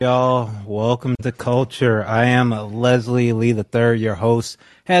Y'all, welcome to Culture. I am Leslie Lee III, your host.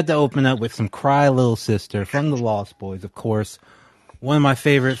 Had to open up with some Cry Little Sister from the Lost Boys, of course. One of my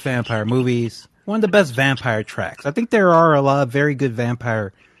favorite vampire movies. One of the best vampire tracks. I think there are a lot of very good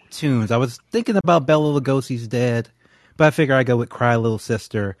vampire tunes. I was thinking about Bela Lugosi's Dead, but I figure I go with Cry Little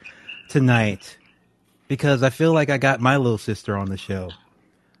Sister tonight because I feel like I got my little sister on the show.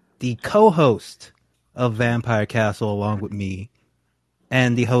 The co-host of Vampire Castle along with me,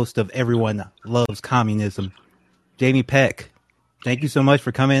 and the host of Everyone Loves Communism, Jamie Peck. Thank you so much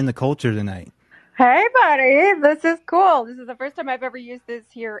for coming into Culture tonight. Hey, buddy. This is cool. This is the first time I've ever used this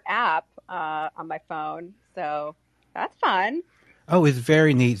here app on my phone, so that's fun. Oh, it's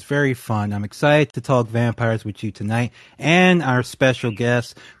very neat. It's very fun. I'm excited to talk vampires with you tonight. And our special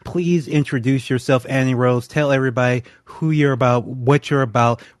guest, please introduce yourself, Annie Rose. Tell everybody who you're about, what you're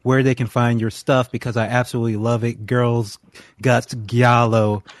about, where they can find your stuff, because I absolutely love it. Girls Guts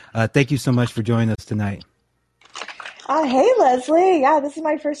Giallo. Thank you so much for joining us tonight. Hey, Leslie. Yeah, this is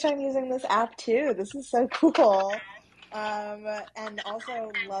my first time using this app, too. This is so cool. And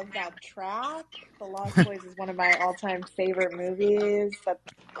also love that track. The Lost Boys is one of my all-time favorite movies. That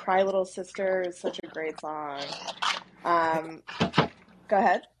Cry Little Sister is such a great song. Go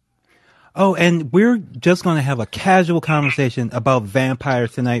ahead. Oh, and we're just going to have a casual conversation about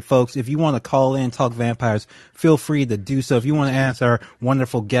vampires tonight, folks. If you want to call in and talk vampires, feel free to do so. If you want to ask our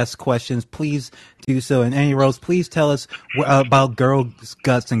wonderful guest questions, please do so. And Annie Rose, please tell us about Girls,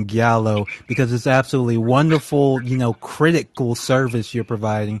 Guts, and Giallo, because it's absolutely wonderful, critical service you're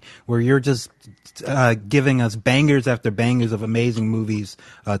providing, where you're just giving us bangers after bangers of amazing movies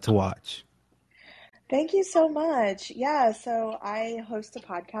to watch. Thank you so much. Yeah, so I host a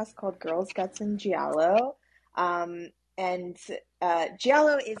podcast called Girls, Guts, and Giallo. And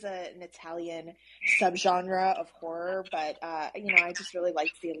Giallo is an Italian subgenre of horror, but, I just really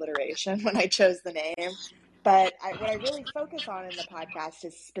liked the alliteration when I chose the name. But what I really focus on in the podcast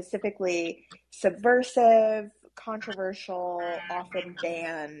is specifically subversive, controversial, often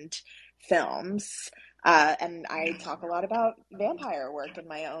banned films. And I talk a lot about vampire work in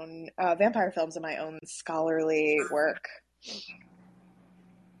my own vampire films in my own scholarly work.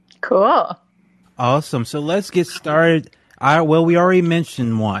 Cool. Awesome. So let's get started. We already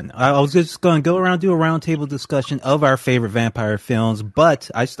mentioned one. I was just going to go around, do a roundtable discussion of our favorite vampire films,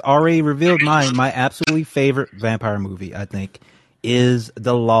 but I already revealed mine. My absolutely favorite vampire movie, I think, is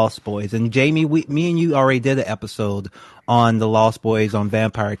The Lost Boys. And Jamie, me and you already did an episode on The Lost Boys on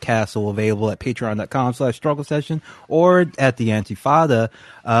Vampire Castle, available at patreon.com/struggle session or at the Antifada.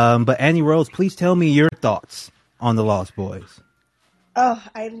 But Annie Rose, please tell me your thoughts on The Lost Boys. Oh,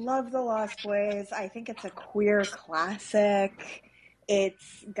 I love The Lost Boys. I think it's a queer classic.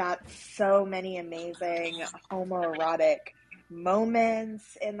 It's got so many amazing homoerotic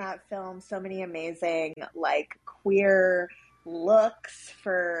moments in that film, so many amazing, queer looks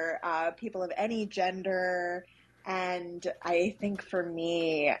for people of any gender. And I think for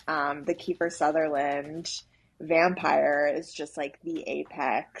me, the Kiefer Sutherland vampire is just the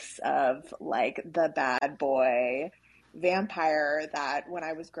apex of the bad boy vampire that when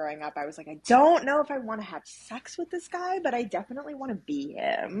I was growing up, I was I don't know if I want to have sex with this guy, but I definitely want to be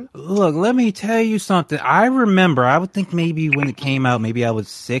him. Look, let me tell you something. I remember, I would think maybe when it came out, maybe I was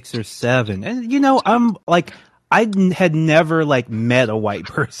 6 or 7. And, I had never met a white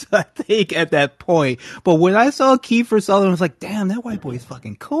person, I think, at that point. But when I saw Kiefer Sutherland, I was like, damn, that white boy is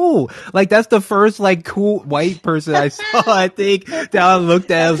fucking cool. That's the first cool white person I saw, I think, that I looked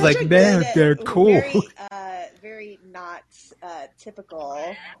at. I was like, man, they're cool. Very not typical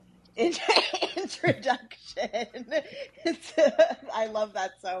introduction. I love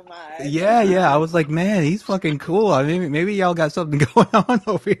that so much. Yeah. I was like, man, he's fucking cool. I mean, maybe y'all got something going on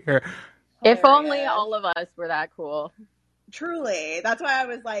over here. If only all of us were that cool. Truly. That's why I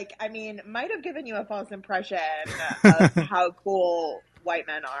was might have given you a false impression of how cool white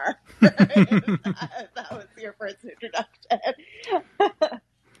men are. That was your first introduction.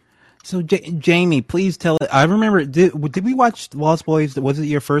 So, Jamie, please tell it. I remember, did we watch Lost Boys? Was it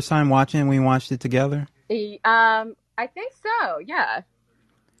your first time watching it when we watched it together? I think so, yeah.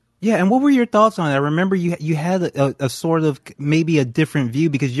 Yeah, and what were your thoughts on it? I remember you had a sort of maybe a different view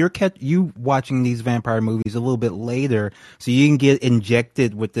because you watching these vampire movies a little bit later, so you can get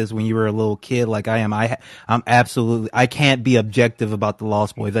injected with this when you were a little kid like I am. I'm absolutely, I can't be objective about The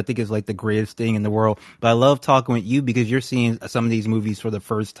Lost Boys. I think it's the greatest thing in the world. But I love talking with you because you're seeing some of these movies for the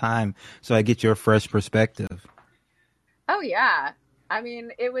first time, so I get your fresh perspective. Oh yeah. I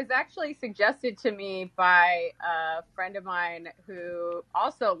mean, it was actually suggested to me by a friend of mine who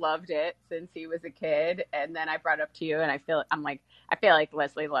also loved it since he was a kid, and then I brought it up to you, and I feel like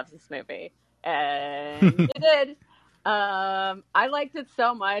Leslie loves this movie, and you did. I liked it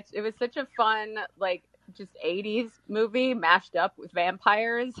so much. It was such a fun, like, just 80s movie mashed up with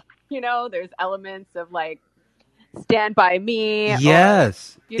vampires. There's elements of like Stand By Me, or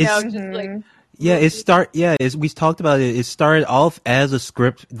Yes, just like yeah, movies. we talked about it. It started off as a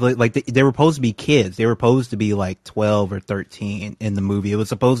script, like they were supposed to be kids. They were supposed to be like 12 or 13 in the movie. It was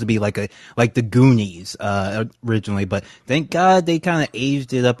supposed to be like the Goonies, originally, but thank God they kind of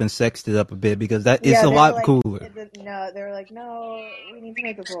aged it up and sexed it up a bit because that is Yeah, a they were lot like, cooler. no, they were like, no, we need to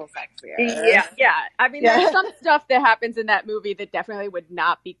make this a little sexier. Yeah. I mean, Yeah. there's some stuff that happens in that movie that definitely would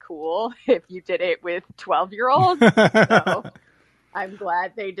not be cool if you did it with 12-year-olds. So I'm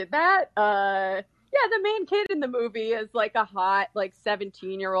glad they did that. Yeah, the main kid in the movie is like a hot, like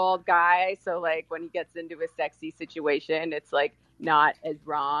 17-year-old guy. So like when he gets into a sexy situation, it's like not as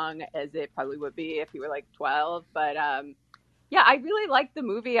wrong as it probably would be if he were like 12. But yeah, I really liked the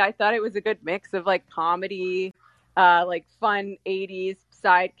movie. I thought it was a good mix of like comedy, like fun 80s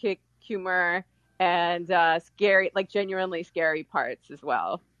sidekick humor, and scary, like genuinely scary parts as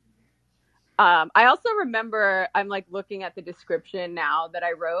well. I also remember, I'm like looking at the description now that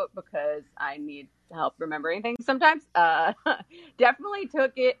I wrote because I need help remembering things sometimes. Definitely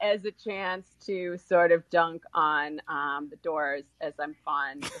took it as a chance to sort of dunk on the Doors, as I'm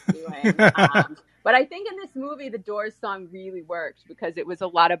fond of doing. But I think in this movie, the Doors song really worked because it was a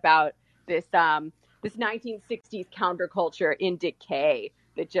lot about this 1960s counterculture in decay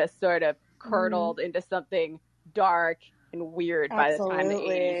that just sort of curdled into something dark and weird by the time the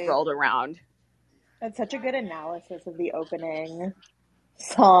 80s rolled around. That's such a good analysis of the opening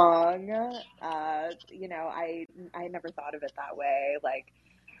song. I never thought of it that way. Like,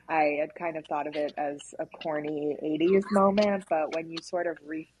 I had kind of thought of it as a corny 80s moment, but when you sort of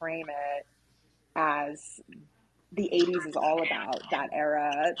reframe it as the 80s is all about that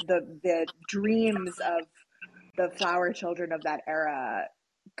era, the dreams of the flower children of that era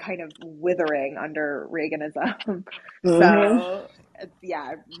kind of withering under Reaganism. So, yeah,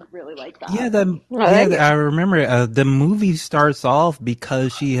 I really like that. I remember the movie starts off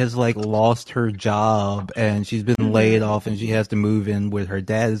because she has like lost her job and she's been laid off and she has to move in with her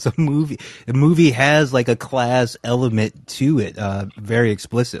dad. It's a movie. The movie has like a class element to it, very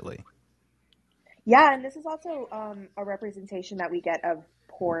explicitly. Yeah, and this is also a representation that we get of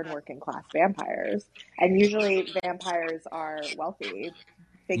poor and working class vampires. And usually vampires are wealthy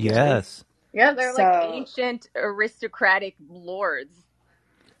figures. Yes. Yeah, they're like So, ancient aristocratic lords.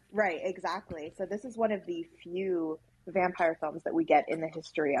 right, exactly. So this is one of the few vampire films that we get in the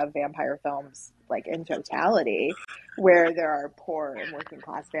history of vampire films, like in totality, where there are poor and working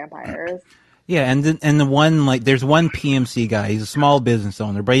class vampires. Yeah, and the one, like, there's one PMC guy. He's a small business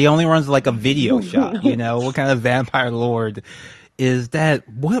owner, but he only runs like a video shop. What kind of vampire lord is that?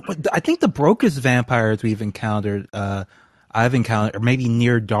 What I think the brokest vampires I've encountered, or maybe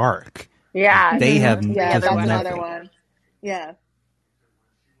Near Dark. Yeah, They have Yeah, just that's nothing. another one. Yeah.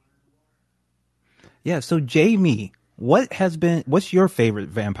 Yeah. So Jamie, what's your favorite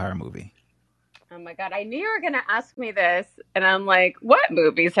vampire movie? Oh my God, I knew you were going to ask me this, and I'm like, what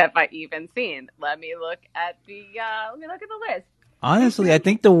movies have I even seen? Let me look at the list. Honestly, I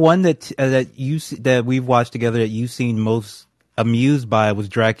think the one that we've watched together that you've seen most amused by was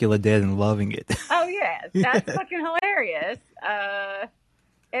Dracula Dead and loving it. Oh yes, that's fucking hilarious.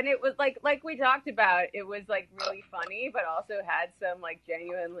 And it was like we talked about, it was like really funny, but also had some like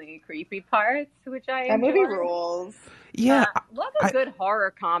genuinely creepy parts, which I That enjoyed. movie rules. Yeah, Love a good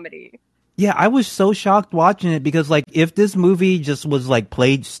horror comedy. yeah, I was so shocked watching it because, like, if this movie just was like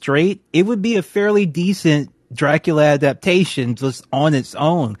played straight, it would be a fairly decent Dracula adaptation just on its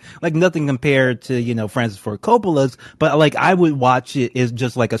own. Like nothing compared to, Francis Ford Coppola's, but like I would watch it as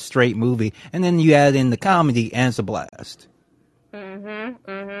just like a straight movie. And then you add in the comedy and it's a blast.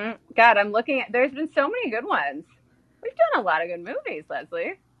 God, I'm looking at, there's been so many good ones. We've done a lot of good movies,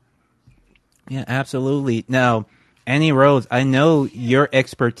 Leslie. Yeah, absolutely. Now, Annie Rose, I know your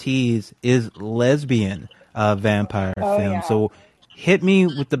expertise is lesbian vampire film. Yeah. So hit me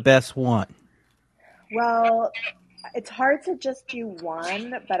with the best one. Well, it's hard to just do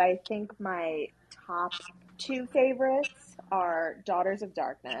one, but I think my top two favorites are Daughters of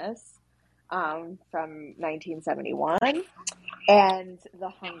Darkness from 1971 and The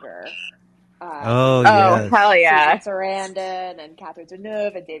Hunger. Oh, Oh, yes. hell yeah. Susan Sarandon and Catherine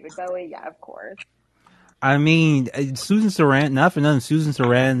Deneuve and David Bowie. Yeah, of course. I mean, Susan Sarandon, not for nothing, Susan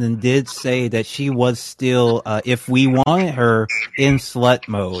Sarandon did say that she was still, if we wanted her in slut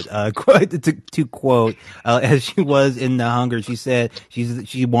mode, to quote, as she was in The Hunger, she said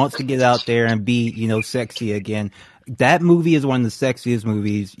she wants to get out there and be, sexy again. That movie is one of the sexiest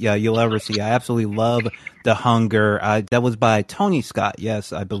movies, you'll ever see. I absolutely love The Hunger. That was by Tony Scott,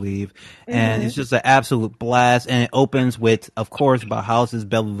 yes, I believe. And it's just an absolute blast. And it opens with, of course, Bauhaus's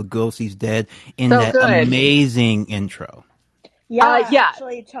Bela Lugosi's dead in So that good. amazing intro. Yeah, Yeah.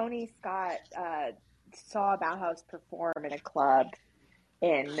 actually, Tony Scott saw Bauhaus perform in a club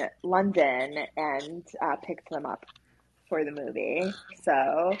in London and picked them up for the movie.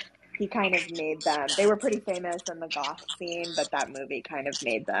 So he kind of made them. They were pretty famous in the goth scene, but that movie kind of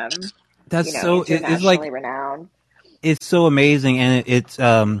made them, That's so, it's internationally like, renowned. it's so amazing.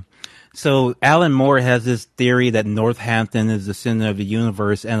 And so Alan Moore has this theory that Northampton is the center of the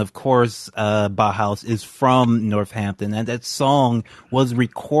universe, and of course, Bauhaus is from Northampton, and that song was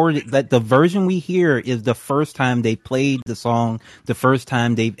recorded. That the version we hear is the first time they played the song, the first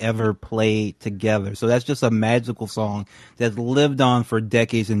time they've ever played together. So that's just a magical song that's lived on for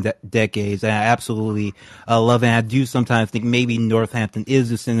decades and decades, and I absolutely love it. And I do sometimes think maybe Northampton is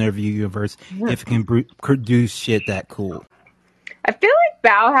the center of the universe if it can produce shit that cool. I feel like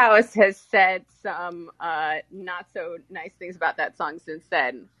Bauhaus has said some not so nice things about that song since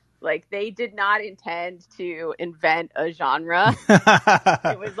then. Like, they did not intend to invent a genre.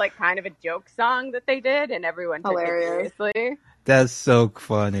 It was like kind of a joke song that they did, and everyone took Hilarious. it seriously. That's so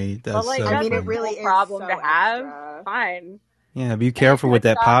funny. That's But like, so that's it funny. really no is problem so to have. extra. Fine. Yeah, be careful with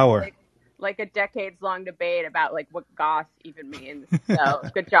that Stop, power. like a decades-long debate about like what goth even means. So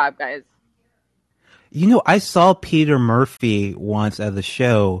good job, guys. I saw Peter Murphy once at the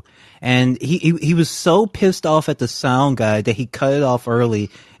show, and he was so pissed off at the sound guy that he cut it off early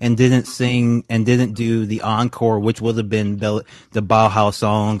and didn't sing and didn't do the encore, which would have been the Bauhaus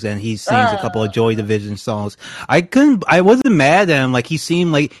songs, and he sings a couple of Joy Division songs. I wasn't mad at him. Like, he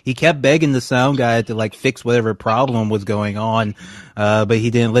seemed like he kept begging the sound guy to like fix whatever problem was going on, but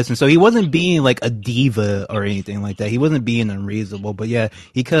he didn't listen. So he wasn't being like a diva or anything like that. He wasn't being unreasonable, but yeah,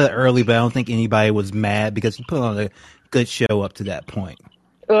 he cut it early, but I don't think anybody was mad because he put on a good show up to that point.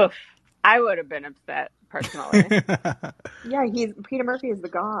 Oof. I would have been upset personally. Yeah, Peter Murphy is the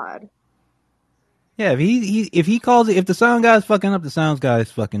god. Yeah, if he calls it, if the sound guy's fucking up, the sound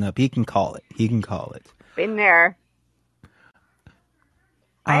guy's fucking up. He can call it. Been there.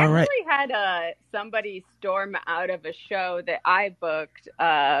 I All right. actually had somebody storm out of a show that I booked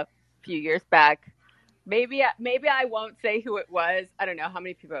a few years back. Maybe I won't say who it was. I don't know how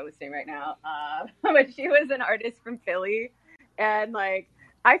many people are listening right now. But she was an artist from Philly, and like,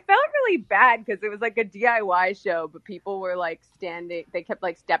 I felt really bad because it was like a DIY show, but people were like they kept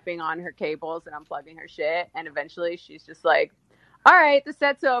like stepping on her cables and unplugging her shit. And eventually she's just like, all right, the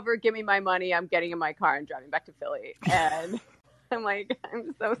set's over. Give me my money. I'm getting in my car and driving back to Philly. And I'm like,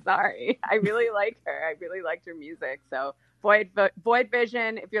 I'm so sorry. I really liked her. I really liked her music. So Void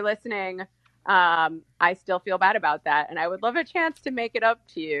Vision, if you're listening, I still feel bad about that. And I would love a chance to make it up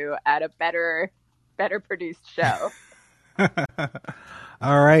to you at a better produced show.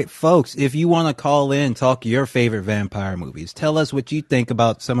 All right, folks, if you want to call in, talk your favorite vampire movies, tell us what you think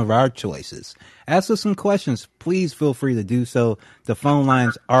about some of our choices. Ask us some questions. Please feel free to do so. The phone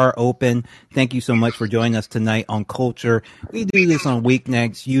lines are open. Thank you so much for joining us tonight on Culture. We do this on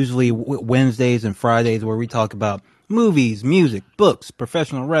weeknights, usually Wednesdays and Fridays, where we talk about movies, music, books,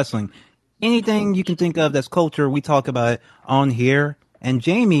 professional wrestling, anything you can think of that's culture. We talk about it on here. And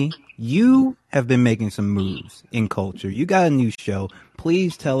Jamie, you have been making some moves in culture. You got a new show.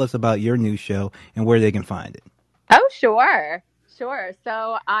 Please tell us about your new show and where they can find it. Oh, sure.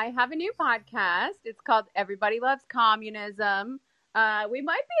 So I have a new podcast. It's called Everybody Loves Communism. We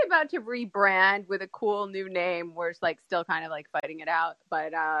might be about to rebrand with a cool new name. We're like still kind of like fighting it out,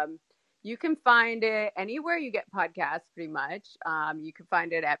 but you can find it anywhere you get podcasts, pretty much. You can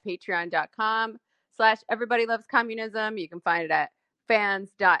find it at patreon.com/Everybody Loves Communism. You can find it at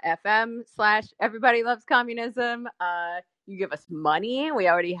fans.fm/Everybody Loves Communism. You give us money. We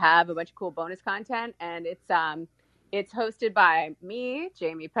already have a bunch of cool bonus content, and it's hosted by me,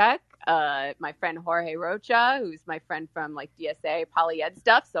 Jamie Peck, my friend Jorge Rocha, who's my friend from like DSA Poly Ed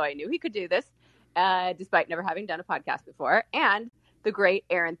stuff, so I knew he could do this, despite never having done a podcast before, and the great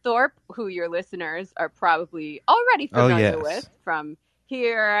Aaron Thorpe, who your listeners are probably already familiar with from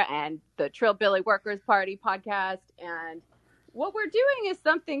here and the Trillbilly Workers Party podcast. And what we're doing is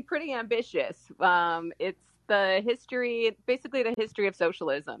something pretty ambitious. It's basically the history of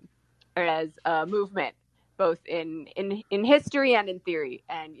socialism as a movement, both in history and in theory.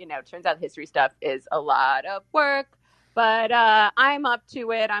 And, turns out history stuff is a lot of work, but I'm up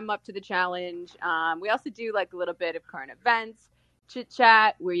to it. I'm up to the challenge. We also do like a little bit of current events chit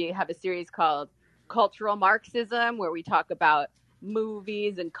chat. We have a series called Cultural Marxism, where we talk about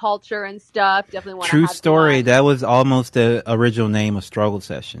movies and culture and stuff. Definitely want to True have story. fun. That was almost the original name of Struggle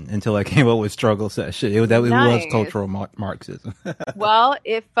Session until I came up with Struggle Session. It was Cultural Marxism. Well,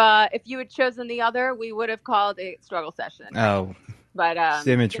 if you had chosen the other, we would have called it Struggle Session. Oh, but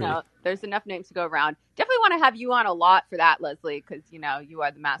symmetry. There's enough names to go around. Definitely want to have you on a lot for that, Leslie, because you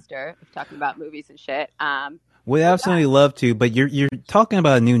are the master of talking about movies and shit. Would absolutely love to, but you're talking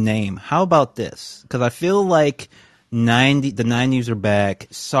about a new name. How about this? Because I feel like the 90s are back.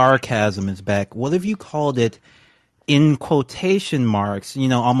 Sarcasm is back. What if you called it, in quotation marks,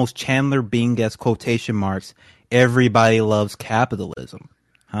 almost Chandler Bing-esque quotation marks, everybody loves capitalism?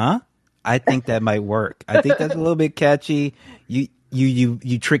 Huh? I think that might work. I think that's a little bit catchy.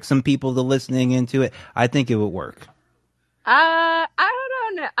 You trick some people to listening into it. I think it would work. I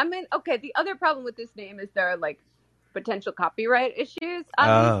don't know. I mean, okay, the other problem with this name is there are like potential copyright issues,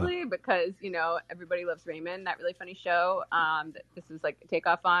 obviously, because, Everybody Loves Raymond, that really funny show that this is like a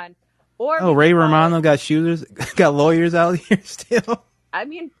takeoff on. Or Ray Romano got lawyers out here still? I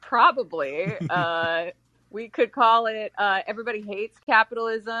mean, probably. We could call it Everybody Hates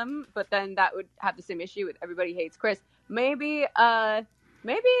Capitalism, but then that would have the same issue with Everybody Hates Chris. Maybe that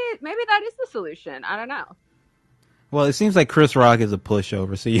is the solution. I don't know. Well, it seems like Chris Rock is a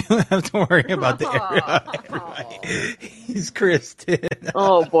pushover, so you don't have to worry about the area. He's Kristen.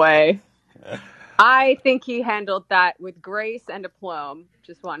 Oh, boy. I think he handled that with grace and aplomb,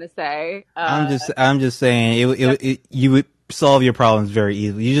 just want to say. I'm just saying, you would solve your problems very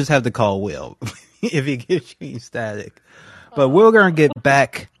easily. You just have to call Will if he gives you static. But we're going to get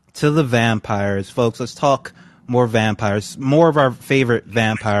back to the vampires, folks. Let's talk more vampires, more of our favorite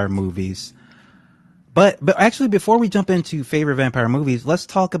vampire movies. But actually, before we jump into favorite vampire movies, let's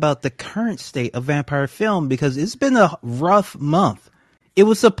talk about the current state of vampire film, because it's been a rough month. It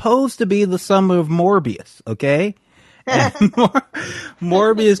was supposed to be the summer of Morbius, okay? And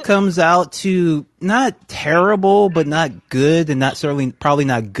Morbius comes out to not terrible, but not good, and probably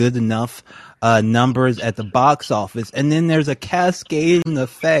not good enough numbers at the box office. And then there's a cascading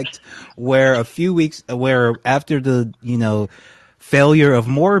effect where after the, failure of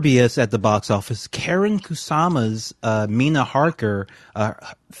Morbius at the box office, Karen Kusama's Mina Harker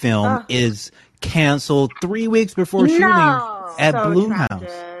film is canceled 3 weeks before shooting at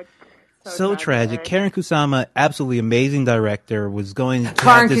Blumhouse. So tragic. Karen Kusama, absolutely amazing director, was going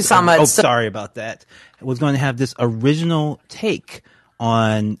to sorry about that. Was going to have this original take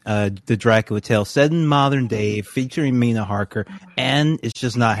on the Dracula tale set in modern day, featuring Mina Harker, and it's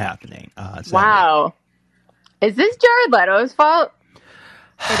just not happening. Wow. Is this Jared Leto's fault?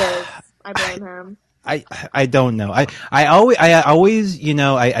 It is. I blame him. I don't know. I always,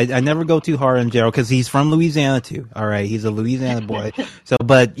 I never go too hard on Gerald because he's from Louisiana too. All right. He's a Louisiana boy. So,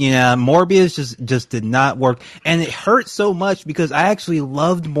 but, Morbius just did not work. And it hurt so much because I actually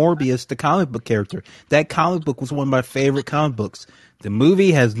loved Morbius, the comic book character. That comic book was one of my favorite comic books. The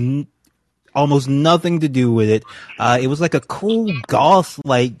movie has almost nothing to do with it. It was like a cool goth,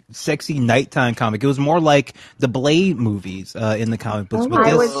 like sexy nighttime comic. It was more like the Blade movies in the comic books.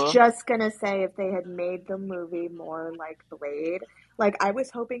 I was just gonna say, if they had made the movie more like Blade, like I was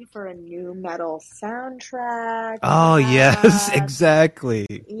hoping for a new metal soundtrack. Oh yes,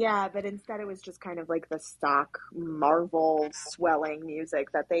 exactly. Yeah, but instead it was just kind of like the stock Marvel swelling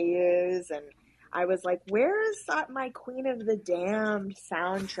music that they use, and I was like, where's my Queen of the Damned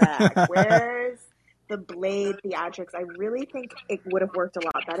soundtrack? Where's the Blade theatrics? I really think it would have worked a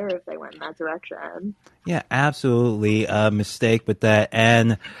lot better if they went in that direction. Yeah, absolutely. A mistake with that.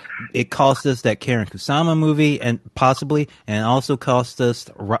 And it cost us that Karen Kusama movie, and also cost us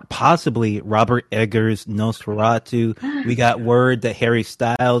possibly Robert Eggers' Nosferatu. We got word that Harry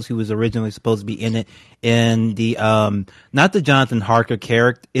Styles, who was originally supposed to be in it, in the, not the Jonathan Harker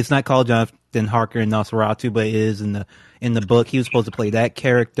character. It's not called Jonathan Harker in Nosferatu, but it is in the book. He was supposed to play that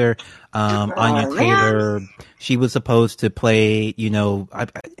character. Anya Taylor, she was supposed to play,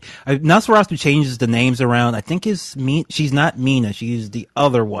 Nosferatu changes the names around. I think she's not Mina. She's the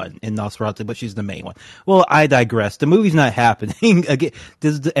other one in Nosferatu, but she's the main one. Well, I digress. The movie's not happening again.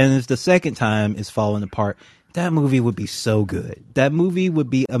 And it's the second time it's falling apart. That movie would be so good. That movie would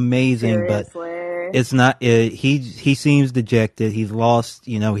be amazing, Seriously. But it's not. He seems dejected. He's lost,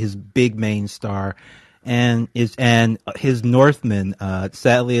 his big main star, and his Northman,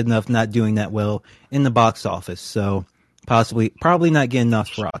 sadly enough, not doing that well in the box office. So probably not getting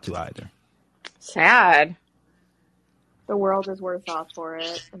Nosferatu either. Sad. The world is worse off for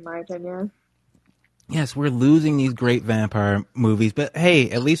it, in my opinion. Yes, we're losing these great vampire movies, but hey,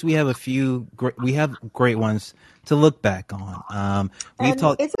 at least we have we have great ones to look back on. We've And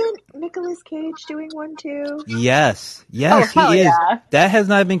talked. isn't Nicolas Cage doing one too? Yes, Oh, yes, hell he is. yeah. That has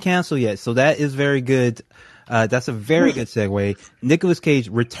not been canceled yet, so that is very good. That's a very good segue. Nicolas Cage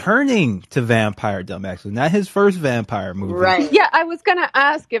returning to Vampire-dom, actually, not his first vampire movie. Right. Yeah, I was gonna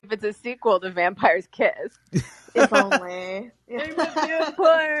ask if it's a sequel to Vampire's Kiss. If only. I'm a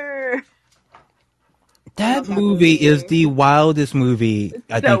vampire. That That movie is movie. the wildest movie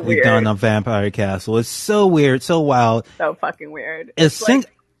I so think we've done weird. on Vampire Castle. It's so weird, so wild. So fucking weird. It's like,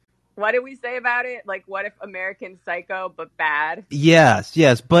 what did we say about it? Like, what if American Psycho, but bad? Yes,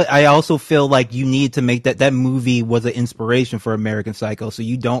 but I also feel like you need to make that movie was an inspiration for American Psycho, so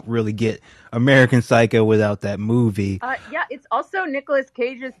you don't really get American Psycho without that movie. Yeah, it's also Nicolas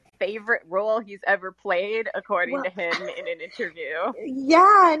Cage's favorite role he's ever played, according to him in an interview.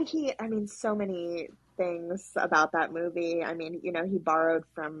 Yeah, and so many things about that movie. I mean, he borrowed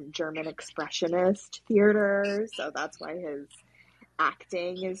from German expressionist theater, so that's why his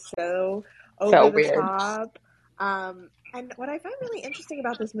acting is so over the weird. top. And what I find really interesting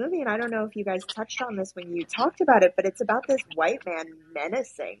about this movie, and I don't know if you guys touched on this when you talked about it, but it's about this white man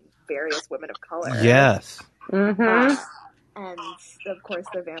menacing various women of color. Yes. Mm-hmm. And of course,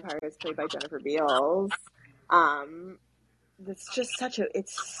 the vampire is played by Jennifer Beals. It's just such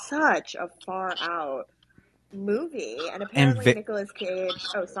a far out movie, and apparently Nicolas Cage.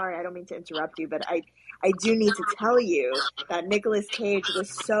 Oh, sorry, I don't mean to interrupt you, but I do need to tell you that Nicolas Cage was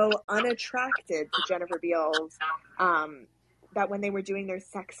so unattracted to Jennifer Beals that when they were doing their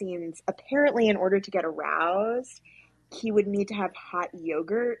sex scenes, apparently in order to get aroused, he would need to have hot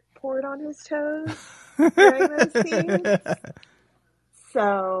yogurt poured on his toes during those scenes.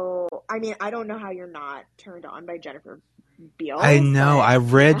 So, I mean, I don't know how you're not turned on by Jennifer Beals. I know. I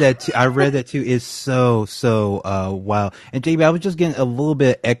read that too. It's so wild. And JB, I was just getting a little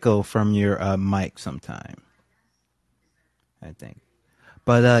bit of echo from your mic sometime, I think.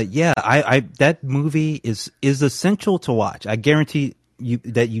 But yeah, I that movie is essential to watch. I guarantee you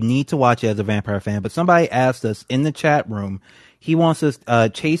that you need to watch it as a vampire fan. But somebody asked us in the chat room. He wants us.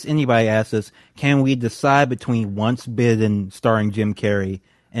 Chase anybody asked us, can we decide between Once Bitten, starring Jim Carrey,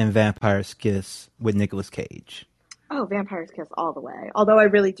 and Vampire's Kiss with Nicolas Cage? Oh, Vampire's Kiss all the way. Although I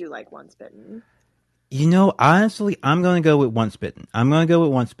really do like Once Bitten. Honestly, I'm going to go with Once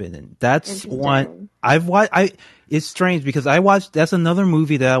Bitten. That's one I've watched. It's strange because that's another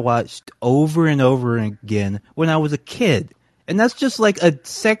movie that I watched over and over again when I was a kid. And that's just like a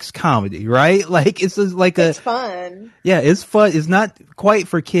sex comedy, right? Like it's fun. Yeah, it's fun. It's not quite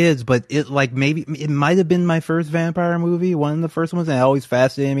for kids, but maybe it might have been my first vampire movie, one of the first ones, and it always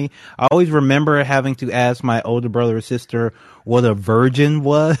fascinated me. I always remember having to ask my older brother or sister what a virgin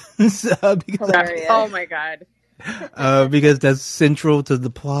was. Hilarious. Oh my god. Because that's central to the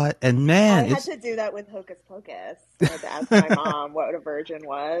plot. And man, I had to do that with Hocus Pocus. I had to ask my mom what a virgin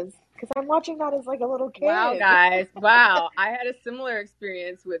was because I'm watching that as like a little kid. Wow, guys! Wow, I had a similar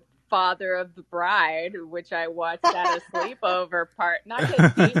experience with Father of the Bride, which I watched at a sleepover part. Not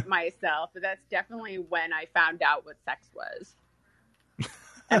to date myself, but that's definitely when I found out what sex was.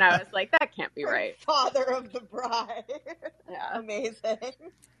 And I was like, that can't be right. Father of the Bride. Yeah. Amazing.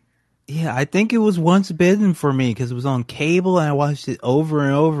 Yeah, I think it was Once Bitten for me because it was on cable and I watched it over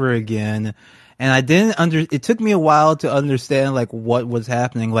and over again. And I didn't it took me a while to understand like what was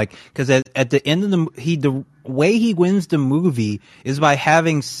happening. Like, cause at the end of the way he wins the movie is by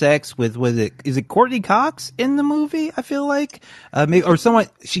having sex with, is it Courtney Cox in the movie? I feel like, maybe, or someone,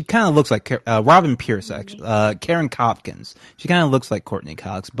 she kind of looks like, Robin Pierce, actually, Karen Copkins. She kind of looks like Courtney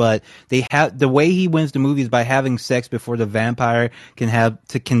Cox, but the way he wins the movie is by having sex before the vampire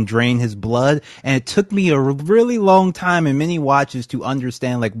can drain his blood. And it took me a really long time and many watches to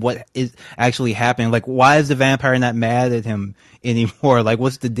understand like what is actually happening. Like, why is the vampire not mad at him anymore? Like,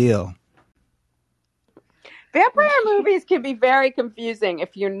 what's the deal? Vampire movies can be very confusing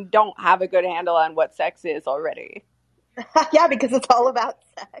if you don't have a good handle on what sex is already. Yeah, because it's all about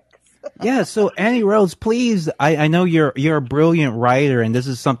sex. Yeah, so Annie Rose, please, I know you're a brilliant writer, and this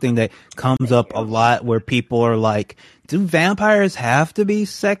is something that comes up a lot where people are like, do vampires have to be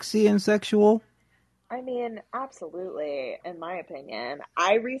sexy and sexual? I mean, absolutely, in my opinion.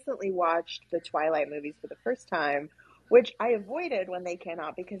 I recently watched the Twilight movies for the first time, which I avoided when they came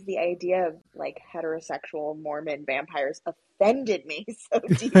out because the idea of like heterosexual Mormon vampires offended me so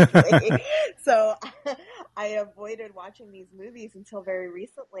deeply. So I avoided watching these movies until very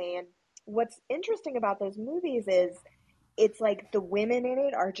recently. And what's interesting about those movies is it's like the women in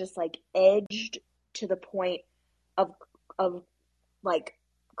it are just like edged to the point of of like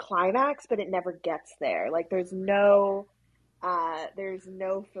climax, but it never gets there. Like there's no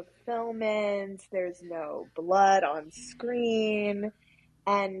fulfillment, there's no blood on screen,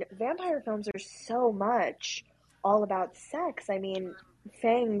 and vampire films are so much all about sex. I mean,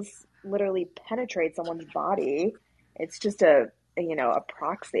 fangs literally penetrate someone's body. It's just a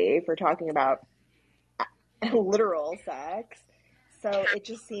proxy for talking about literal sex. So it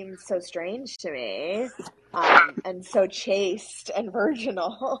just seems so strange to me, and so chaste and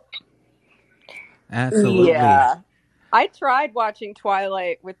virginal. Absolutely. Yeah. I tried watching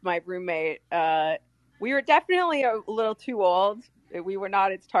Twilight with my roommate. We were definitely a little too old. We were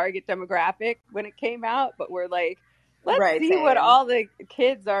not its target demographic when it came out, but we're like, let's Right, see what same. all the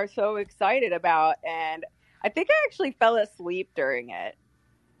kids are so excited about. And I think I actually fell asleep during it.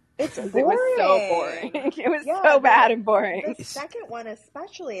 It's Because boring. it was so boring. It was Yeah, so bad and boring. The second one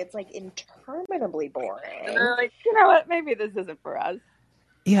especially, it's like interminably boring. And they're like, you know what? Maybe this isn't for us.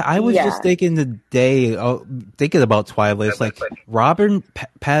 Yeah, I was just thinking thinking about Twilight. It's like Robert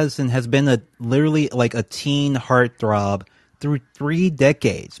Pattinson has been literally like a teen heartthrob through 3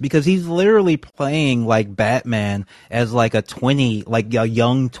 decades because he's literally playing like Batman as like like a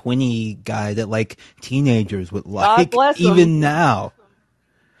young 20 guy that like teenagers would like, God bless him. even now.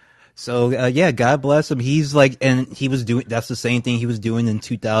 So yeah, God bless him. He's like, and he was doing, that's the same thing he was doing in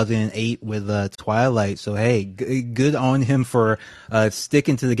 2008 with Twilight. So hey, good on him for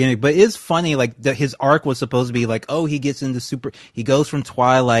sticking to the gimmick. But it's funny, like his arc was supposed to be like, oh, he goes from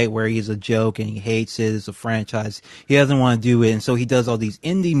Twilight where he's a joke and he hates it as a franchise. He doesn't want to do it, and so he does all these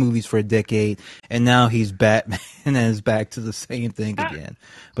indie movies for a decade, and now he's Batman and is back to the same thing again.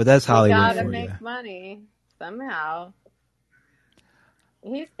 But that's Hollywood gotta for make you. money somehow.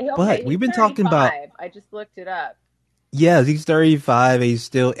 But we've been talking about. I just looked it up. Yes, he's 35. He's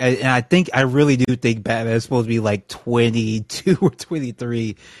still, and I really do think Batman is supposed to be like 22 or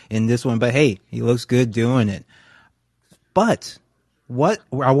 23 in this one. But hey, he looks good doing it. But what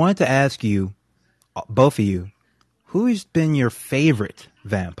I wanted to ask you, both of you, who's been your favorite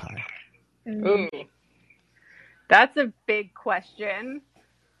vampire? Ooh, that's a big question.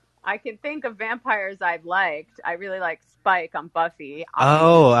 I can think of vampires I've liked. I really like Spike on Buffy.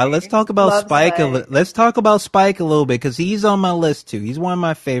 Let's talk about Love Spike. Spike. Let's talk about Spike a little bit because he's on my list too. He's one of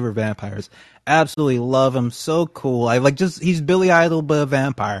my favorite vampires. Absolutely love him. So cool. He's Billy Idol but a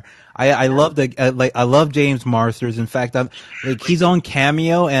vampire. I love I love James Marsters. In fact, he's on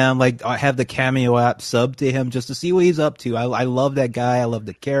Cameo and I have the Cameo app sub to him just to see what he's up to. I love that guy. I love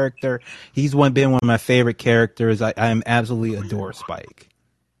the character. He's been one of my favorite characters. I absolutely adore Spike.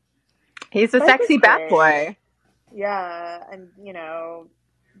 He's a sexy bat boy. Yeah, and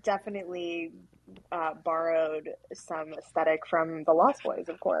definitely borrowed some aesthetic from the Lost Boys,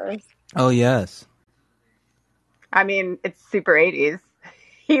 of course. Oh yes. I mean, it's super 80s.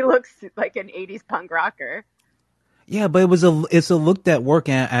 He looks like an 80s punk rocker. Yeah, but it's a look that worked.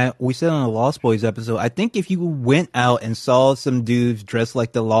 And we said on the Lost Boys episode, I think if you went out and saw some dudes dressed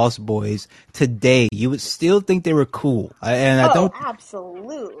like the Lost Boys today, you would still think they were cool.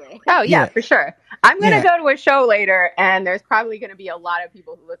 Absolutely. Oh yeah, for sure. I'm gonna go to a show later, and there's probably gonna be a lot of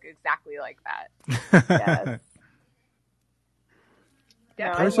people who look exactly like that. Yes. No,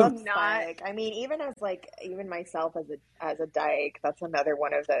 I love Spike. I mean, even myself as a dyke, that's another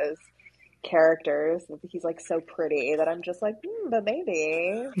one of those characters. He's like so pretty that I'm just like, but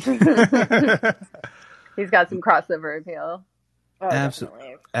maybe. He's got some crossover appeal. Oh,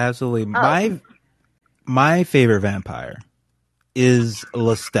 definitely. Absolutely. My favorite vampire is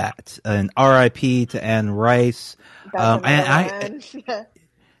Lestat, and R.I.P. to Anne Rice. Actually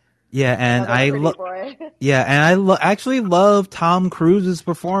love Tom Cruise's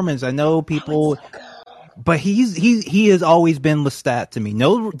performance. I know people, but he has always been Lestat to me.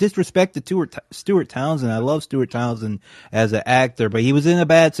 No disrespect to Stuart Townsend. I love Stuart Townsend as an actor, but he was in a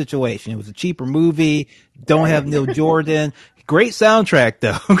bad situation. It was a cheaper movie. Don't have Neil Jordan. Great soundtrack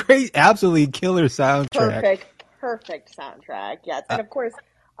though. Great, absolutely killer soundtrack. Perfect soundtrack. Yes, and of course,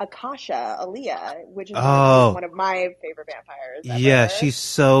 Akasha, Aaliyah, which is one of my favorite vampires ever. Yeah, she's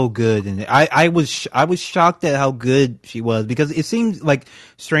so good in it. I was shocked at how good she was because it seems like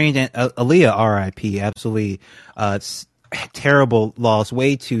strange. And Aaliyah, R.I.P. Absolutely, terrible loss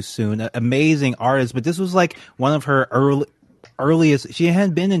way too soon. Amazing artist, but this was like one of her earliest. She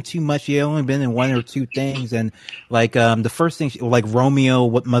hadn't been in too much. She had only been in one or two things, and the first thing, like Romeo,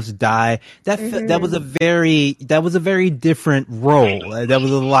 What Must Die. That was a very different role. That was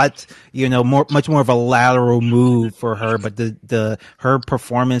a lot, much more of a lateral move for her. But her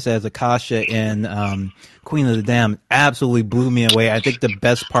performance as Akasha in Queen of the Damned absolutely blew me away. I think the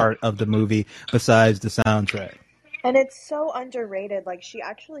best part of the movie, besides the soundtrack. And it's so underrated. Like, she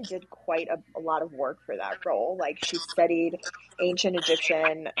actually did quite a lot of work for that role. Like, she studied ancient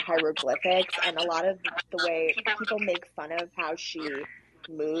Egyptian hieroglyphics, and a lot of the way people make fun of how she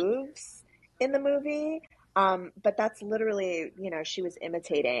moves in the movie. But that's literally, she was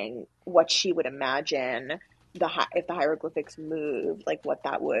imitating what she would imagine if the hieroglyphics moved, like what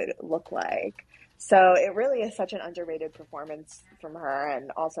that would look like. So it really is such an underrated performance from her, and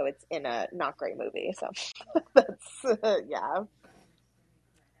also it's in a not great movie. So that's yeah.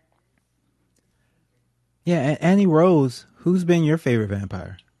 Yeah, Annie Rose, who's been your favorite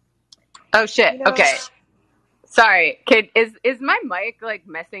vampire? Oh shit. You know, Okay. Sorry. Kid, is my mic like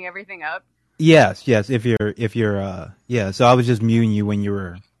messing everything up? Yes. Yeah. So I was just muting you when you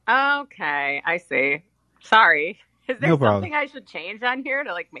were. Okay, I see. Sorry. Is there No problem. something I should change on here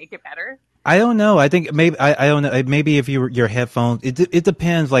to like make it better? I don't know. I think maybe I don't know. Maybe if your headphones, it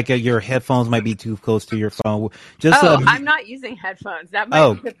depends. Like your headphones might be too close to your phone. Just I'm not using headphones. That might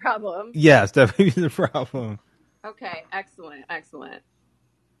oh be the problem. yes, that may be the problem. Okay, excellent, excellent.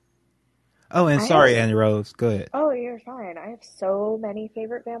 Oh, and I have. sorry, Annie Rose. Go ahead. Oh, you're fine. I have so many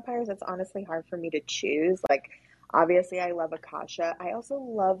favorite vampires. It's honestly hard for me to choose. Like, obviously, I love Akasha. I also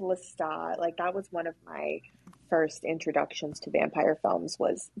love Lestat. Like, that was one of my first introductions to vampire films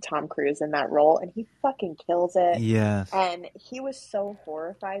was Tom Cruise in that role, and he fucking kills it. Yes. And he was so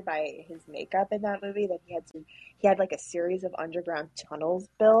horrified by his makeup in that movie that he had like a series of underground tunnels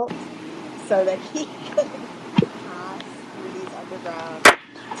built so that he could pass through these underground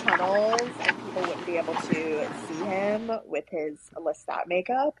tunnels and people wouldn't be able to see him with his Lestat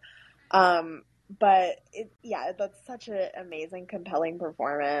makeup. Um, but that's such an amazing, compelling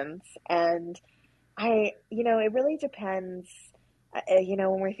performance. And it really depends.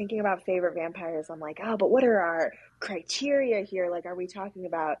 When we're thinking about favorite vampires, I'm like, oh, but what are our criteria here? Like, are we talking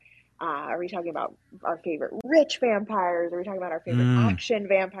about our favorite rich vampires? Are we talking about our favorite action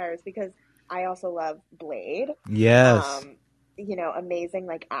vampires? Because I also love Blade. Yes. Amazing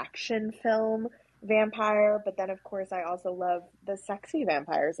like action film vampire. But then, of course, I also love the sexy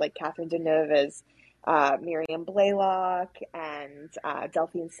vampires like Catherine Deneuve as Miriam Blaylock and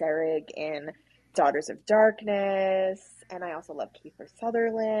Delphine Seyrig in Daughters of Darkness. And I also love Kiefer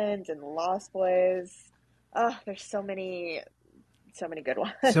Sutherland and Lost Boys. Oh, there's so many good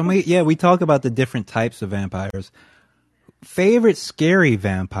ones. Yeah, we talk about the different types of vampires. Favorite scary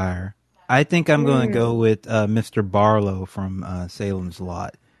vampire? I think I'm going to go with Mr. Barlow from Salem's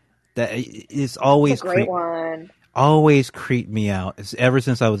Lot. That is always That's a great one. Always creeped me out. It's ever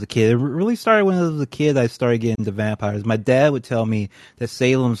since I was a kid. It really started when I was a kid. I started getting into vampires. My dad would tell me that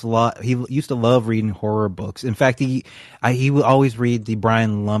Salem's Lot. He used to love reading horror books. In fact, he would always read the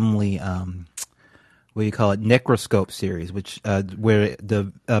Brian Lumley what do you call it, Necroscope series, which where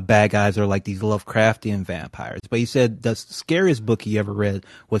the bad guys are like these Lovecraftian vampires. But he said the scariest book he ever read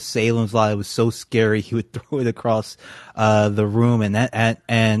was Salem's Lot. It was so scary he would throw it across the room,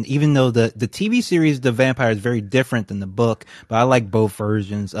 and even though the TV series The Vampire is very different than the book, but I like both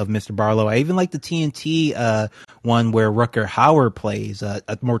versions of Mr. Barlow. I even like the TNT one where Rutger Hauer plays a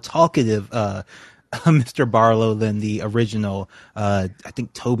more talkative Mr. Barlow than the original, I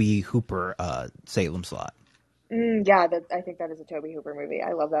think Toby Hooper, Salem's Lot. I think that is a Toby Hooper movie.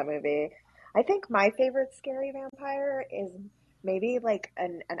 I love that movie. I think my favorite scary vampire is maybe like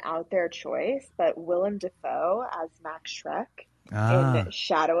an out there choice, but Willem Dafoe as Max Schreck in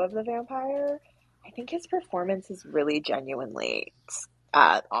Shadow of the Vampire. I think his performance is really genuinely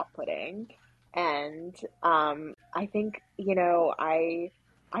off-putting, and I think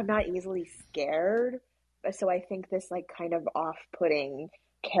I'm not easily scared, so I think this like kind of off-putting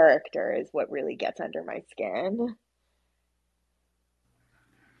character is what really gets under my skin.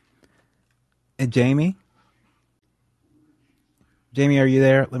 And Jamie, are you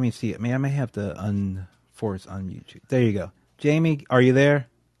there? Let me see it. I may have to unforce on YouTube. There you go. Jamie, are you there?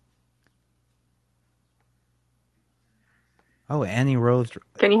 Oh, Annie Rose.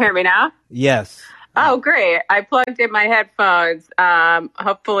 Can you hear me now? Yes. Oh, great. I plugged in my headphones.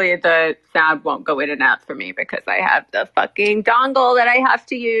 Hopefully the sound won't go in and out for me because I have the fucking dongle that I have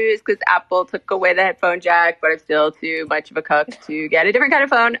to use because Apple took away the headphone jack, but I'm still too much of a cook to get a different kind of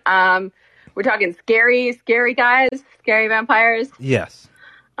phone. We're talking scary guys, scary vampires. Yes.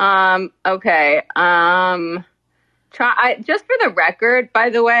 Okay. Just for the record, by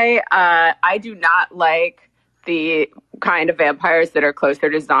the way, I do not like the kind of vampires that are closer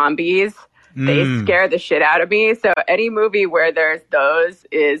to zombies. They scare the shit out of me. So any movie where there's those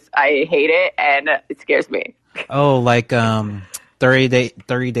I hate it and it scares me. Oh, like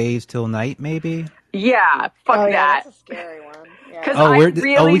 30 days till night, maybe? Yeah, fuck Oh, yeah, that. that's a scary one. Because Yeah. I'm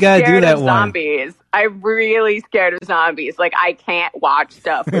really we gotta do scared that of one. zombies. I'm really scared of zombies. Like, I can't watch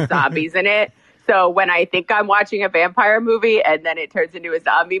stuff with zombies in it. So when I think I'm watching a vampire movie and then it turns into a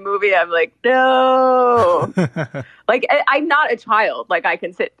zombie movie, I'm like, no. Like, I'm not a child. Like, I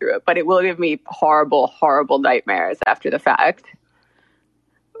can sit through it, but it will give me horrible, horrible nightmares after the fact.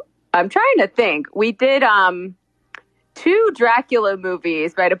 I'm trying to think. We did two Dracula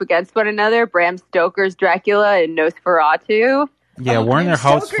movies right up against one another. Bram Stoker's Dracula and Nosferatu. Yeah, Oh, Werner Bram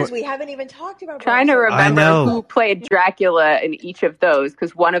Herzog. Stoker's, we haven't even talked about Trying to Bram Stoker. I remember know. who played Dracula in each of those,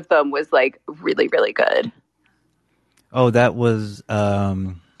 because one of them was like really, really good. Oh, that was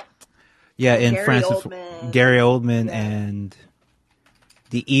in Gary Francis Oldman. Gary Oldman Yeah. and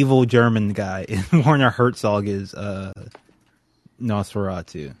the evil German guy. Werner Herzog is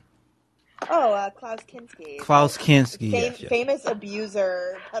Nosferatu. Oh, Klaus Kinski. Klaus Kinski, yes. Famous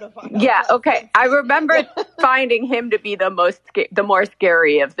abuser, pedophile. Yeah, Klaus okay. Kinski. I remember finding him to be the more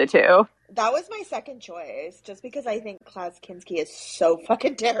scary of the two. That was my second choice, just because I think Klaus Kinski is so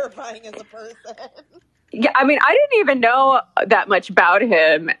fucking terrifying as a person. Yeah, I mean, I didn't even know that much about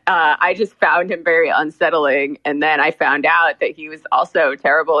him. I just found him very unsettling. And then I found out that he was also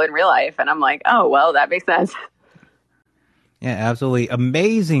terrible in real life. And I'm like, oh, well, that makes sense. Yeah, absolutely.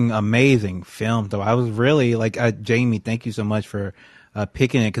 Amazing film, though. I was really, like, Jamie, thank you so much for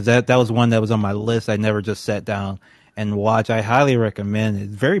picking it, because that was one that was on my list. I never just sat down and watched. I highly recommend it.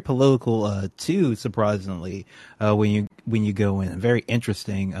 It's very political, too, surprisingly, when you go in. A very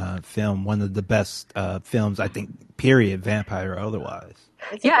interesting film. One of the best films, I think, period, vampire or otherwise.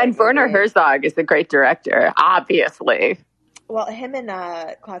 Yeah, and Werner Herzog is a great director, obviously. Well, him and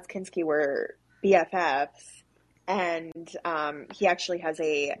Klaus Kinski were BFFs. And he actually has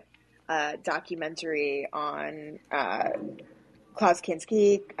a documentary on Klaus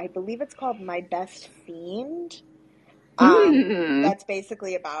Kinski. I believe it's called My Best Fiend. That's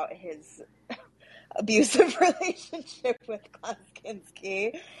basically about his abusive relationship with Klaus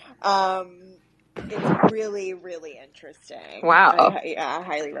Kinski. It's really, really interesting. Wow. I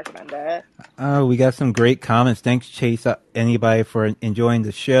highly recommend it. We got some great comments. Thanks, Chase, anybody, for enjoying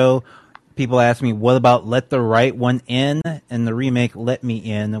the show. People ask me, what about Let the Right One In and the remake Let Me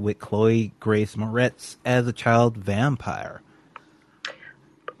In with Chloe Grace Moretz as a child vampire?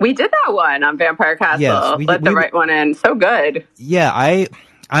 We did that one on Vampire Castle. Yes, Let the Right One In. So good. Yeah,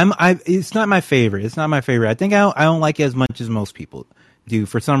 I'm it's not my favorite. It's not my favorite. I think I don't like it as much as most people do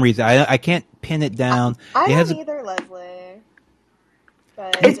for some reason. I can't pin it down. I don't either, Leslie.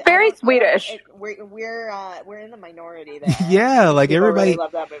 But it's very Swedish. We're in the minority there. Yeah, like people everybody really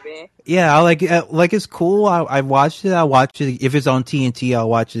love that movie. Yeah, I like it's cool. I watched it. I'll watch it if it's on TNT. I'll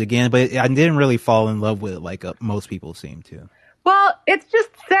watch it again. But I didn't really fall in love with it like most people seem to. Well, it's just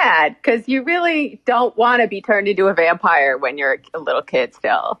sad because you really don't want to be turned into a vampire when you're a little kid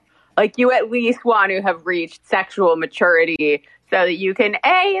still. Like, you at least want to have reached sexual maturity so that you can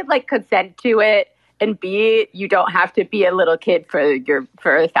A, like, consent to it, and B, you don't have to be a little kid for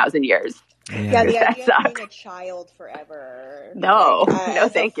 1,000 years. Yeah, the idea of being a child forever. No, no,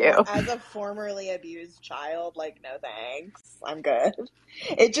 thank you. As a formerly abused child, like, no thanks. I'm good.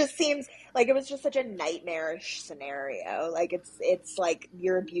 It just seems like it was just such a nightmarish scenario. Like, it's like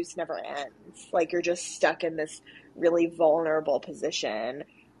your abuse never ends. Like, you're just stuck in this really vulnerable position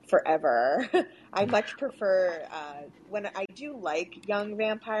forever. I much prefer, when I do like young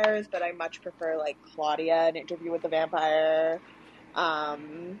vampires, but I much prefer, like, Claudia, An Interview with the Vampire.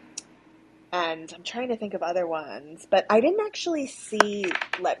 And I'm trying to think of other ones, but I didn't actually see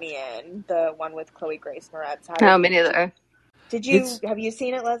Let Me In, the one with Chloe Grace Moretz. No, me neither. Have you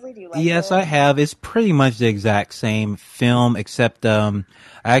seen it, Leslie? Do you like it? Yes, I have. It's pretty much the exact same film, except I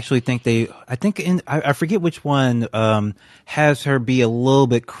actually think I forget which one has her be a little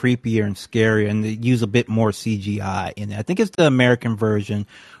bit creepier and scarier, and they use a bit more CGI in it. I think it's the American version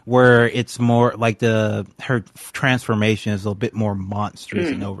where it's more like her transformation is a bit more monstrous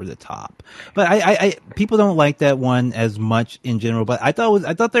and over the top. But I people don't like that one as much in general. But I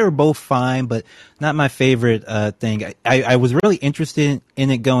thought they were both fine, but not my favorite thing. I was really interested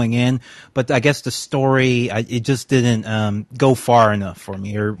in it going in, but I guess the story it just didn't go far enough for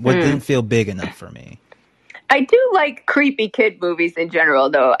me, or didn't feel big enough for me. I do like creepy kid movies in general,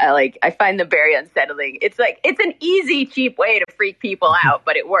 though. I find them very unsettling. It's like, it's an easy, cheap way to freak people out,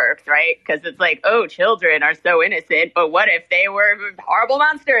 but it works, right? Because it's like, oh, children are so innocent, but what if they were horrible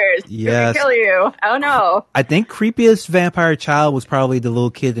monsters? Yes. Who could kill you? Oh, no. I think creepiest vampire child was probably the little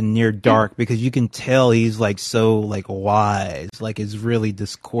kid in Near Dark, because you can tell he's like so like wise, like is really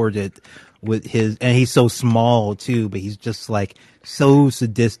discordant with and he's so small too, but he's just like so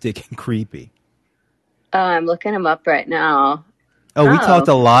sadistic and creepy. Oh, I'm looking him up right now. Oh, we talked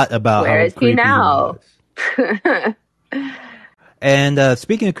a lot about where how is he creepy he now? was. And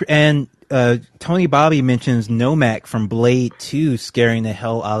speaking of, Tony Bobby mentions Nomak from Blade 2 scaring the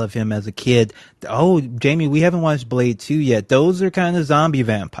hell out of him as a kid. Oh, Jamie, we haven't watched Blade 2 yet. Those are kind of zombie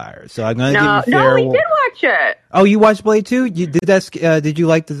vampires. So I'm going to give you fair. No, we did watch it. Oh, you watched Blade 2? You did that? Did you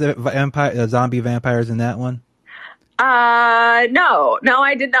like the zombie vampires in that one? No,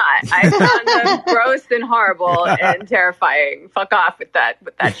 I did not. I found them gross and horrible and terrifying. Fuck off with that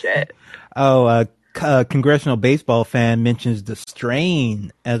shit. Oh, congressional baseball fan mentions The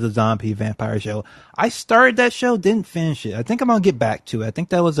Strain as a zombie vampire show. I started that show, didn't finish it. I think I'm gonna get back to it. I think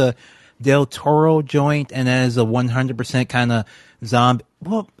that was a Del Toro joint, and that is a 100% kind of zombie.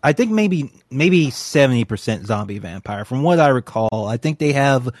 Well, I think maybe 70% zombie vampire, from what I recall. I think they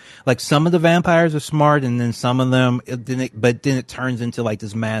have like some of the vampires are smart, and then some of them, but then it turns into like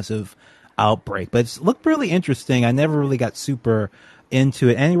this massive outbreak. But it's looked really interesting. I never really got super into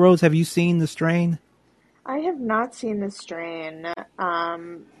it. Annie Rose, have you seen The Strain? I have not seen The Strain,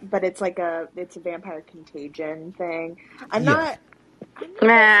 but it's a vampire contagion thing. I'm not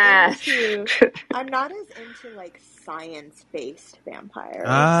as into like science-based vampires.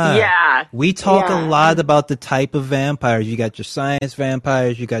 Yeah. We talk a lot about the type of vampires. You got your science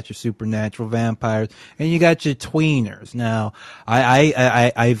vampires, you got your supernatural vampires, and you got your tweeners. Now,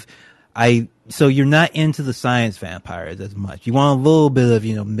 so you're not into the science vampires as much. You want a little bit of,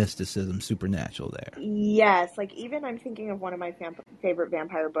 mysticism, supernatural there. Yes, like even I'm thinking of one of my favorite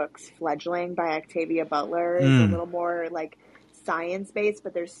vampire books, Fledgling by Octavia Butler. It's a little more like science-based,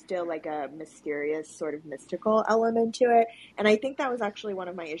 but there's still like a mysterious sort of mystical element to it. And I think that was actually one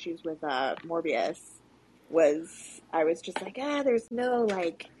of my issues with Morbius, was I was just like, there's no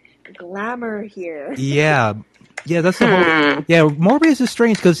like glamour here. Yeah, that's the whole. Yeah, Morbius is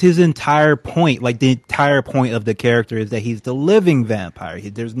strange because his entire point, like the entire point of the character, is that he's the living vampire.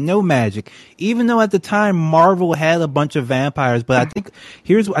 There's no magic, even though at the time Marvel had a bunch of vampires. But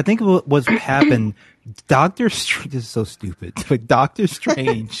I think what's happened. This is so stupid. But Doctor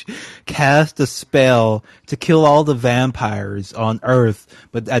Strange cast a spell to kill all the vampires on Earth,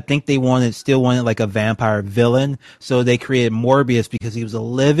 but I think they still wanted like a vampire villain, so they created Morbius because he was a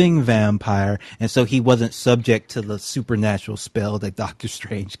living vampire, and so he wasn't subject to the supernatural spell that Doctor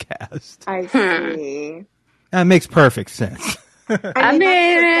Strange cast. I see. That makes perfect sense. I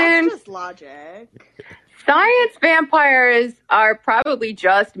mean, that's just logic. Science vampires are probably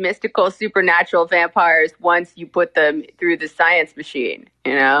just mystical supernatural vampires once you put them through the science machine,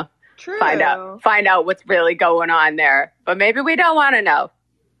 True. Find out what's really going on there. But maybe we don't want to know.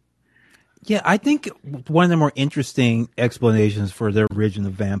 Yeah, I think one of the more interesting explanations for the origin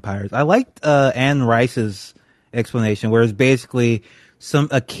of vampires, I liked Anne Rice's explanation, where it's basically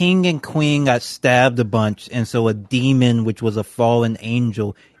a king and queen got stabbed a bunch, and so a demon, which was a fallen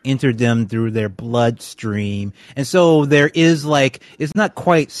angel, entered them through their bloodstream. And so there is it's not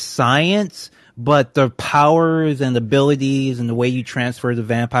quite science, but the powers and abilities and the way you transfer the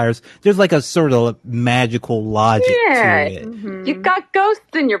vampires, there's like a sort of magical logic to it. Mm-hmm. You got ghosts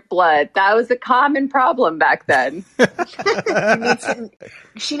in your blood. That was a common problem back then.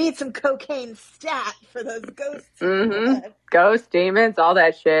 She needs some cocaine stat for those ghosts. Mm-hmm. Ghosts, demons, all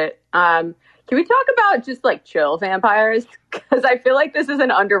that shit. Can we talk about just like chill vampires? Because I feel like this is an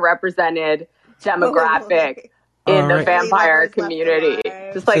underrepresented demographic in the vampire community.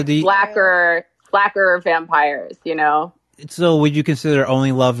 Just like slacker vampires, So would you consider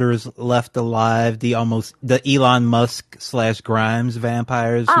Only Lovers Left Alive the Elon Musk / Grimes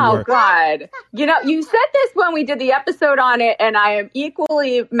vampires? God. You said this when we did the episode on it, and I am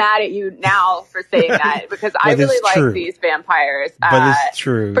equally mad at you now for saying that, because I really like these vampires. But it's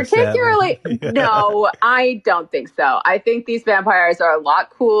true. Particularly, no, I don't think so. I think these vampires are a lot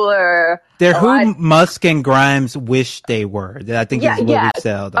cooler. They're who Musk and Grimes wish they were. I think is what we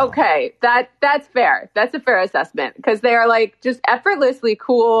said. Okay, that's fair. That's a fair assessment, because they are like just effortlessly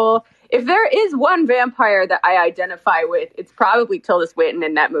cool. If there is one vampire that I identify with, it's probably Tilda Swinton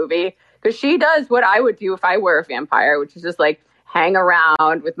in that movie, because she does what I would do if I were a vampire, which is just like hang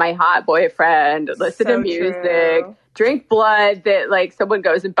around with my hot boyfriend, listen to music, drink blood that like someone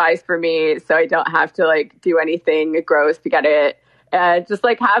goes and buys for me, so I don't have to like do anything gross to get it. Just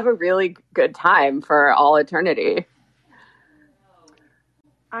like have a really good time for all eternity.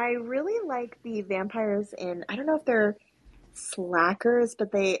 I really like the vampires in, I don't know if they're slackers,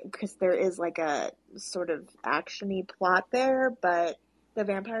 but because there is like a sort of action-y plot there, but the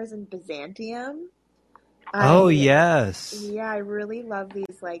vampires in Byzantium. Yes. Yeah, I really love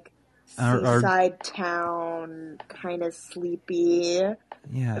these like seaside town, kind of sleepy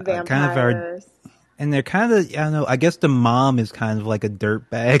vampires. And they're kind of, I don't know, I guess the mom is kind of like a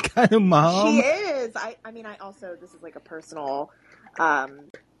dirtbag kind of mom. She is. I mean, I also, this is like a personal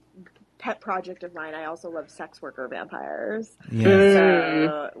pet project of mine. I also love sex worker vampires. Yeah.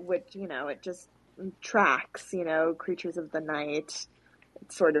 So, which, it just tracks, creatures of the night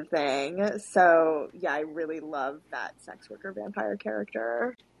sort of thing. So, yeah, I really love that sex worker vampire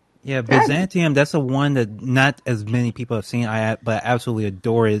character. Yeah, Byzantium, that's the one that not as many people have seen, but I absolutely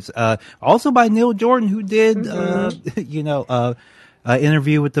adore is also by Neil Jordan, who did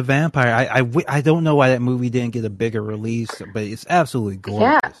Interview with the Vampire. I don't know why that movie didn't get a bigger release, but it's absolutely gorgeous.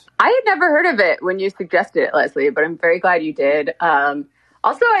 Yeah, I had never heard of it when you suggested it, Leslie, but I'm very glad you did. Also,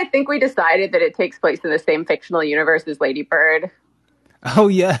 I think we decided that it takes place in the same fictional universe as Lady Bird. Oh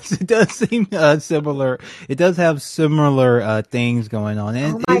yes, it does seem similar. It does have similar things going on.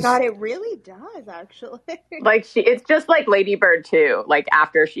 And oh my god, it really does, actually. Like it's just like Lady Bird too. Like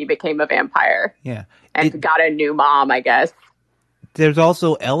after she became a vampire, yeah, and got a new mom, I guess. There's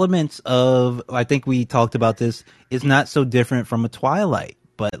also elements of, I think we talked about this. It's not so different from a Twilight,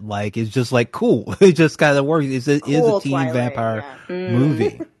 but like it's just like cool. It just kind of works. It is a teen Twilight, vampire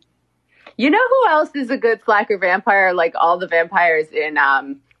movie. You know who else is a good slacker vampire? Like all the vampires in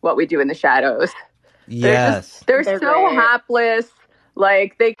What We Do in the Shadows. Yes. They're so great. hapless.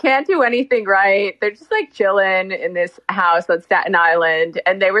 Like they can't do anything right. They're just like chilling in this house on Staten Island.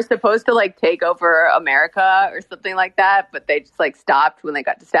 And they were supposed to like take over America or something like that. But they just like stopped when they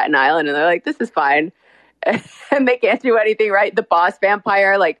got to Staten Island. And they're like, this is fine. And they can't do anything right. The boss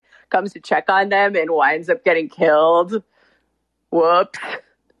vampire like comes to check on them and winds up getting killed. Whoops.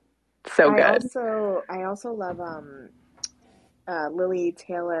 So good. I also love Lily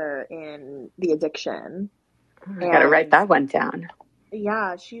Taylor in The Addiction. I gotta write that one down.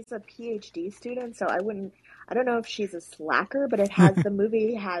 Yeah, she's a PhD student, so I don't know if she's a slacker, but the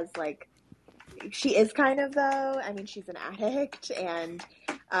movie has like, she is kind of though. I mean, she's an addict and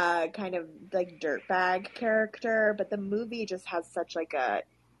kind of like dirtbag character, but the movie just has such like a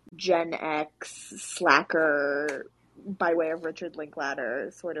Gen X slacker by way of Richard Linklater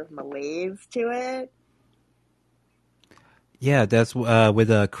sort of malaise to it. Yeah, that's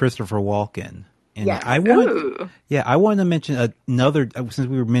with Christopher Walken. And yes. I wanted to mention another, since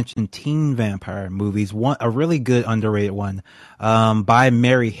we were mentioning teen vampire movies, a really good underrated one by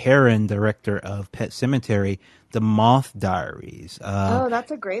Mary Herron, director of Pet Sematary, The Moth Diaries.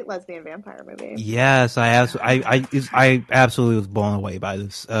 That's a great lesbian vampire movie. Yes, I absolutely was blown away by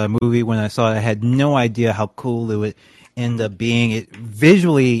this movie when I saw it. I had no idea how cool it would end up being. It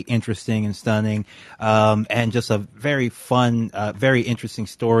visually interesting and stunning, and just a very fun, very interesting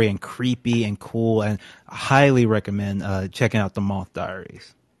story, and creepy and cool. And I highly recommend checking out The Moth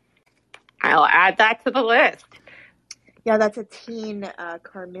Diaries. I'll add that to the list. Yeah, that's a teen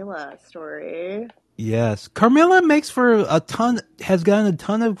Carmilla story. Yes, Carmilla has gotten a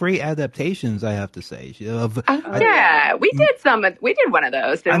ton of great adaptations, I have to say. We did one of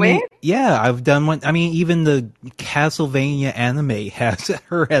those, didn't we? Yeah, I've done one. I mean, even the Castlevania anime has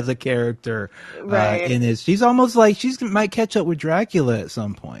her as a character in it. She's almost like she might catch up with Dracula at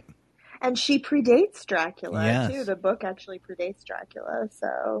some point. And she predates Dracula, too. Yes. The book actually predates Dracula,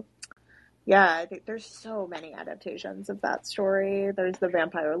 so... Yeah, I think there's so many adaptations of that story. There's The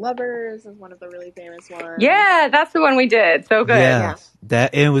Vampire Lovers is one of the really famous ones. Yeah, that's the one we did. So good. Yes,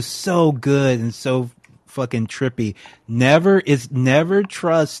 it was so good and so fucking trippy. Never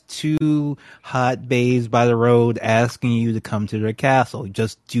trust two hot babes by the road asking you to come to their castle.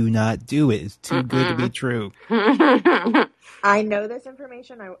 Just do not do it. It's too good to be true. I know this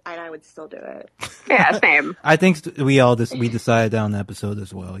information, and I would still do it. Yeah, same. I think we decided on the episode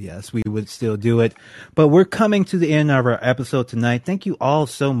as well. Yes, we would still do it. But we're coming to the end of our episode tonight. Thank you all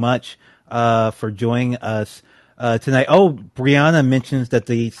so much for joining us tonight. Oh, Brianna mentions that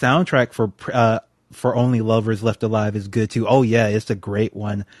the soundtrack for Only Lovers Left Alive is good too. Oh yeah, it's a great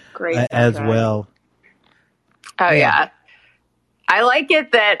one as well. Oh yeah. I like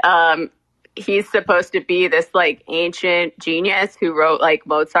it that he's supposed to be this like ancient genius who wrote like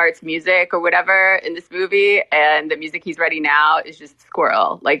Mozart's music or whatever in this movie, and the music he's writing now is just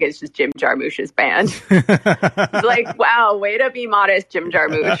Squirrel. Like it's just Jim Jarmusch's band. It's like, wow, way to be modest, Jim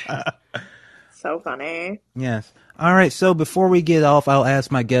Jarmusch. So funny. Yes. All right. So before we get off, I'll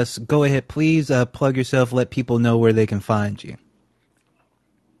ask my guests. Go ahead, please plug yourself. Let people know where they can find you.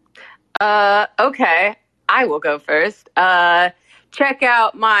 Okay. I will go first. Check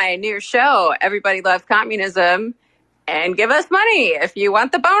out my new show, Everybody Loves Communism, and give us money if you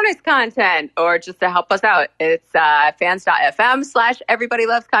want the bonus content or just to help us out. It's fans.fm/Everybody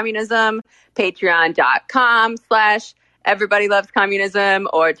Loves Communism, patreon.com/ Everybody Loves Communism,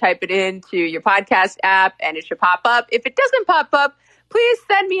 or type it into your podcast app and it should pop up. If it doesn't pop up, please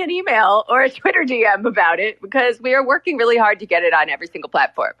send me an email or a Twitter DM about it, because we are working really hard to get it on every single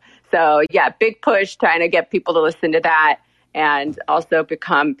platform. So yeah, big push trying to get people to listen to that and also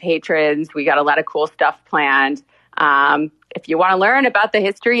become patrons. We got a lot of cool stuff planned. If you want to learn about the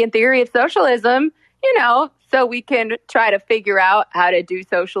history and theory of socialism, so we can try to figure out how to do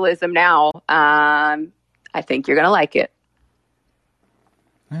socialism now, I think you're going to like it.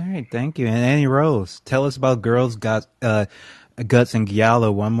 All right, thank you. And Annie Rose, tell us about Girls Guts and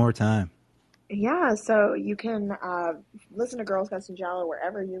Giallo one more time. Yeah, so you can listen to Girls Guts and Giallo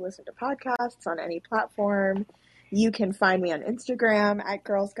wherever you listen to podcasts, on any platform. You can find me on Instagram at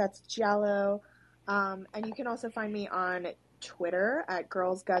Girls Guts Giallo. And you can also find me on Twitter at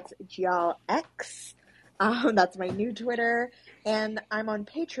Girls Guts Giallo X. That's my new Twitter. And I'm on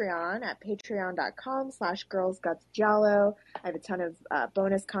Patreon at patreon.com/girlsgutsgiallo. I have a ton of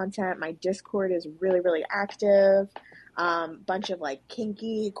bonus content. My Discord is really, really active. Bunch of like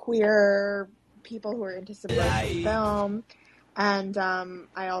kinky, queer people who are into subversive film. And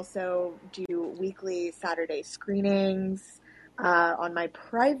I also do weekly Saturday screenings on my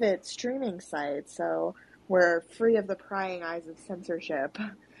private streaming site. So we're free of the prying eyes of censorship.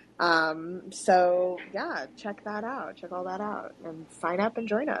 So yeah, check that out. Check all that out and sign up and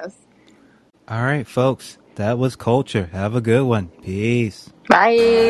join us. All right, folks, that was Culture. Have a good one. Peace. Bye.